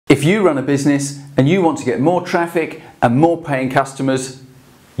If you run a business and you want to get more traffic and more paying customers,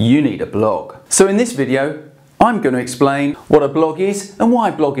 you need a blog. So in this video, I'm going to explain what a blog is and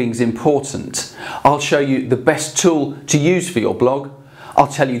why blogging is important. I'll show you the best tool to use for your blog. I'll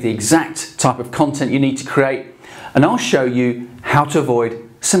tell you the exact type of content you need to create, and I'll show you how to avoid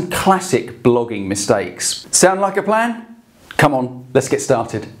some classic blogging mistakes. Sound like a plan? Come on, let's get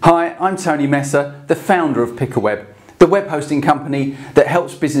started. Hi, I'm Tony Messer, the founder of Pickaweb, the web hosting company that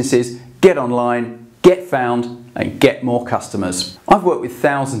helps businesses get online, get found, and get more customers. I've worked with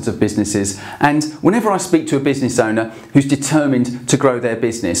thousands of businesses, and whenever I speak to a business owner who's determined to grow their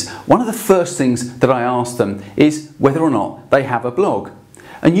business, one of the first things that I ask them is whether or not they have a blog.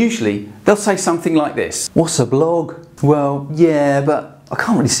 And usually they'll say something like this: "What's a blog? Well, yeah, but I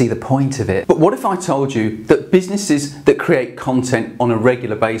can't really see the point of it." But what if I told you that businesses that create content on a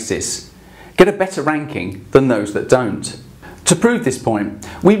regular basis get a better ranking than those that don't? To prove this point,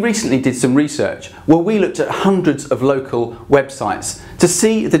 we recently did some research where we looked at hundreds of local websites to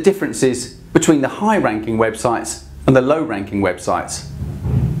see the differences between the high-ranking websites and the low-ranking websites.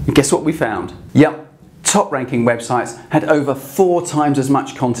 And guess what we found? Yep, top-ranking websites had over 4 times as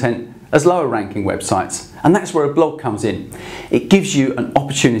much content as lower-ranking websites. And that's where a blog comes in. It gives you an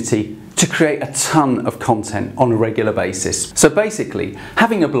opportunity to create a ton of content on a regular basis. So basically,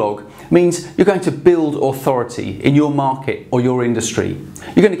 having a blog means you're going to build authority in your market or your industry.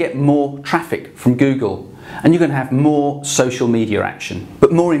 You're going to get more traffic from Google, and you're going to have more social media action.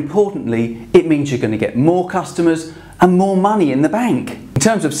 But more importantly, it means you're going to get more customers and more money in the bank. In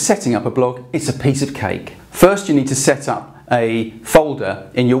terms of setting up a blog, it's a piece of cake. First, you need to set up a folder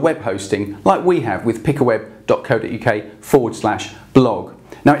in your web hosting, like we have with Pickaweb.co.uk/blog.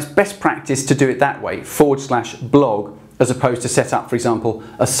 Now, it's best practice to do it that way, /blog, as opposed to set up, for example,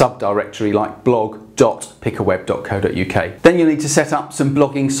 a subdirectory like blog.pickaweb.co.uk. Then you'll need to set up some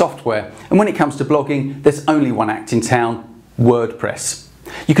blogging software. And when it comes to blogging, there's only one act in town: WordPress.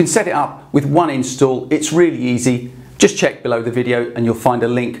 You can set it up with one install. It's really easy. Just check below the video and you'll find a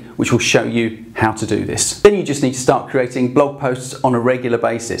link which will show you how to do this. Then you just need to start creating blog posts on a regular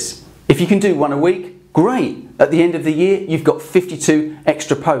basis. If you can do one a week, great. At the end of the year, you've got 52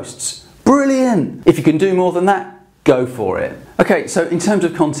 extra posts. Brilliant! If you can do more than that, go for it. Okay, so in terms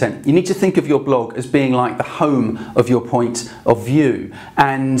of content, you need to think of your blog as being like the home of your point of view,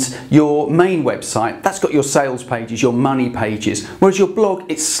 and your main website, that's got your sales pages, your money pages, whereas your blog,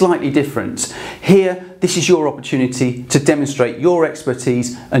 it's slightly different. Here, this is your opportunity to demonstrate your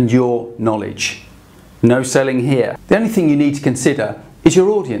expertise and your knowledge. No selling here. The only thing you need to consider is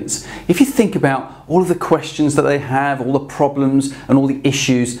your audience. If you think about all of the questions that they have, all the problems and all the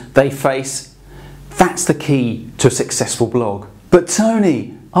issues they face, that's the key to a successful blog. "But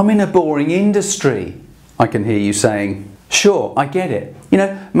Tony, I'm in a boring industry," I can hear you saying. Sure, I get it. You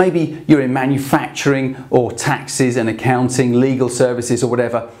know, maybe you're in manufacturing or taxes and accounting, legal services or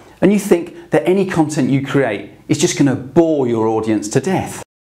whatever, and you think that any content you create is just going to bore your audience to death.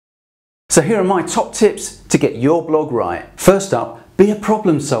 So here are my top tips to get your blog right. First up, be a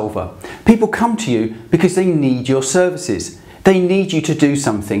problem solver. People come to you because they need your services. They need you to do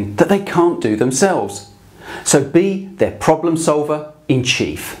something that they can't do themselves. So be their problem solver in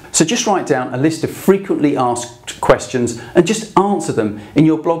chief. So just write down a list of frequently asked questions and just answer them in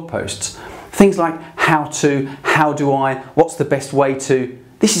your blog posts. Things like how to, how do I, what's the best way to.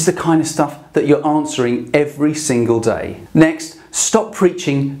 This is the kind of stuff that you're answering every single day. Next, stop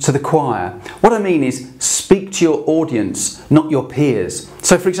preaching to the choir. What I mean is speak to your audience, not your peers.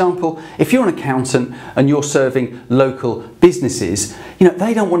 So for example, if you're an accountant and you're serving local businesses, you know,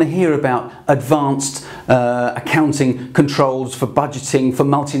 they don't want to hear about advanced accounting controls for budgeting for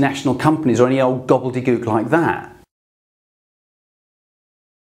multinational companies or any old gobbledygook like that.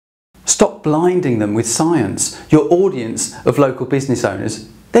 Stop blinding them with science. Your audience of local business owners,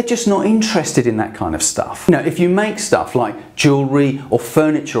 they're just not interested in that kind of stuff. You know, if you make stuff like jewellery or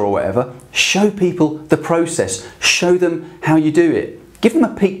furniture or whatever, show people the process. Show them how you do it. Give them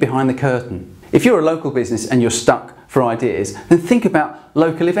a peek behind the curtain. If you're a local business and you're stuck for ideas, then think about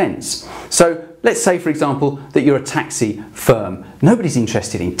local events. So let's say, for example, that you're a taxi firm. Nobody's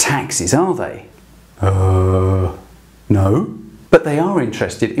interested in taxis, are they? No. But they are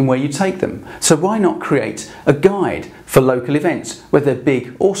interested in where you take them. So why not create a guide for local events, whether they're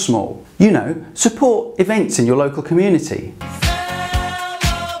big or small? You know, support events in your local community.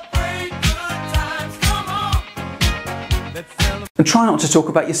 And try not to talk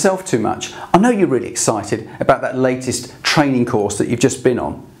about yourself too much. I know you're really excited about that latest training course that you've just been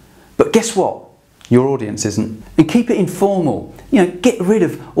on. But guess what? Your audience isn't. And keep it informal. You know, get rid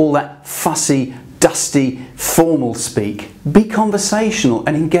of all that fussy dusty, formal speak. Be conversational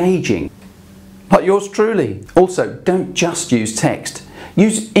and engaging. Like yours truly. Also, don't just use text.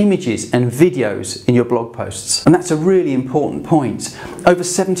 Use images and videos in your blog posts. And that's a really important point. Over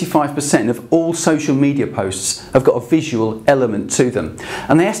 75% of all social media posts have got a visual element to them.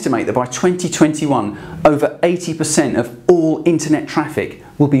 And they estimate that by 2021, over 80% of all internet traffic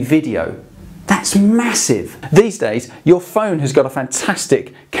will be video. That's massive. These days, your phone has got a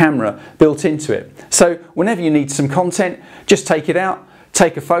fantastic camera built into it. So whenever you need some content, just take it out,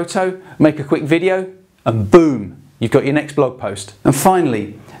 take a photo, make a quick video, and boom, you've got your next blog post. And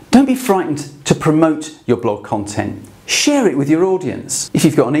finally, don't be frightened to promote your blog content. Share it with your audience. If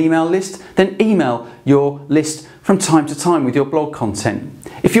you've got an email list, then email your list from time to time with your blog content.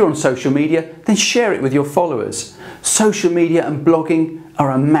 If you're on social media, then share it with your followers. Social media and blogging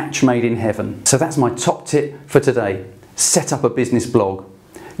are a match made in heaven. So that's my top tip for today. Set up a business blog.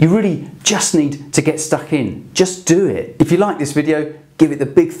 You really just need to get stuck in. Just do it. If you like this video, give it the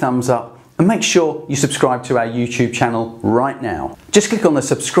big thumbs up and make sure you subscribe to our YouTube channel right now. Just click on the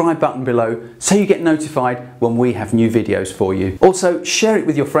subscribe button below so you get notified when we have new videos for you. Also, share it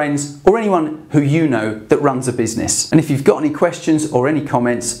with your friends or anyone who you know that runs a business. And if you've got any questions or any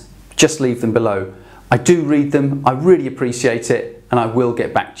comments, just leave them below. I do read them, I really appreciate it, and I will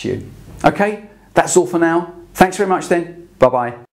get back to you. Okay, that's all for now. Thanks very much then. Bye-bye.